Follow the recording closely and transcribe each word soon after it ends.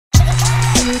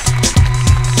How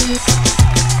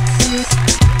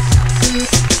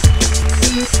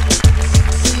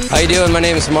you doing? My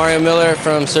name is Mario Miller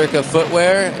from C1rca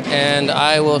Footwear, and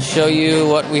I will show you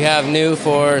what we have new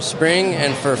for spring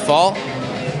and for fall,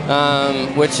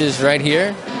 which is right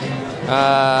here.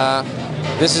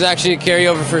 This is actually a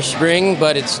carryover for spring,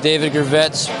 but it's David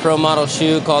Gravette's pro model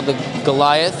shoe called the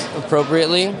Goliath,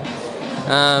 appropriately.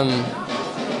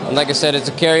 Like I said, it's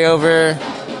a carryover,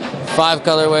 5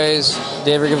 colorways.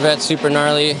 David Gravette's super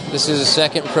gnarly. This is a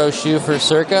second pro shoe for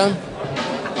C1rca.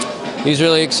 He's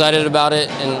really excited about it,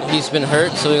 and he's been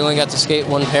hurt, so he only got to skate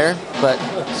 1 pair, but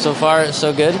so far,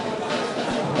 so good.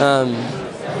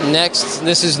 Next,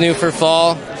 this is new for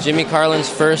fall, Jimmy Carlin's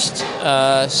first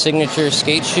signature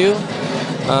skate shoe.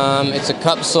 It's a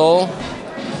cup sole,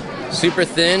 super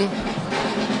thin,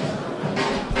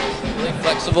 really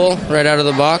flexible right out of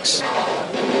the box.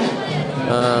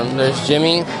 There's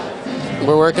Jimmy.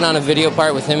 We're working on a video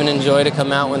part with him and Enjoy to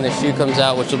come out when the shoe comes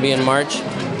out, which will be in March.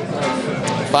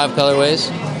 5 colorways.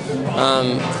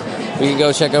 We can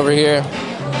go check over here.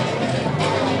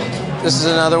 This is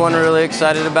another one we're really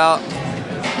excited about.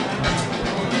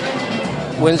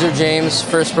 Windsor James,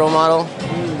 first pro model.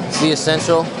 It's the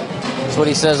essential. That's what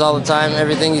he says all the time.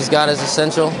 Everything he's got is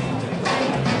essential.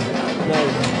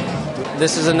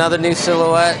 This is another new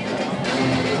silhouette.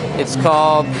 It's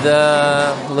called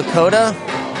the Lakota.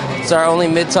 It's our only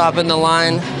mid-top in the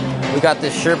line. We got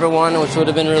this Sherpa one, which would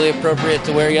have been really appropriate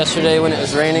to wear yesterday when it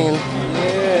was raining.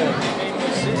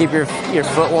 Yeah. Keep your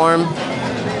foot warm.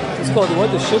 It's called the what?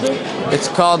 The sugar? It's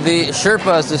called the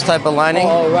Sherpa, is this type of lining.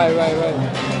 Oh, right.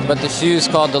 But the shoe's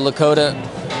called the Lakota.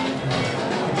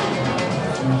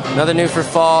 Another new for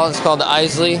fall is called the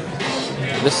Isley.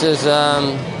 This is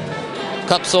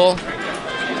cup sole.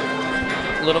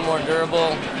 A little more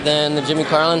durable than the Jimmy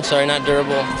Carlin. Sorry, not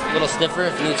durable. A little stiffer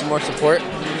if you need some more support.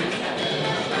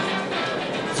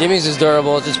 Jimmy's is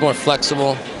durable, it's just more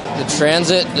flexible. The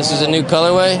Transit, this is a new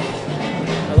colorway.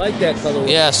 I like that colorway.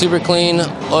 Yeah, super clean,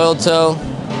 oil toe.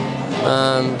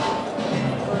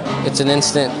 It's an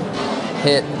instant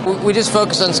hit. We just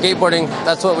focus on skateboarding.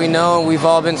 That's what we know. We've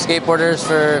all been skateboarders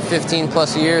for 15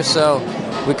 plus years, so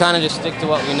we kind of just stick to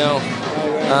what we know.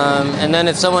 And then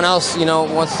if someone else,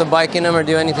 wants to bike in them or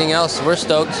do anything else, we're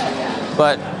stoked.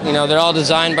 But, they're all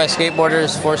designed by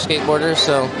skateboarders for skateboarders,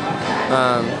 so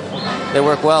they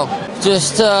work well.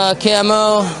 Just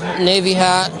camo, navy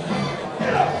hat.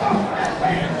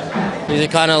 These are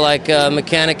kind of like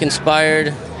mechanic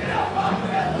inspired.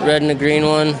 Red and a green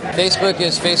one. Facebook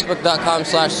is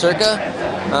facebook.com/C1rca.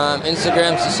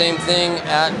 Instagram's the same thing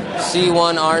at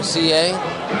C1rca.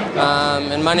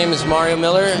 And my name is Mario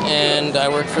Miller, and I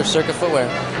work for C1rca Footwear.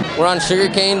 We're on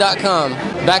SugarCayne.com.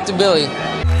 Back to Billy.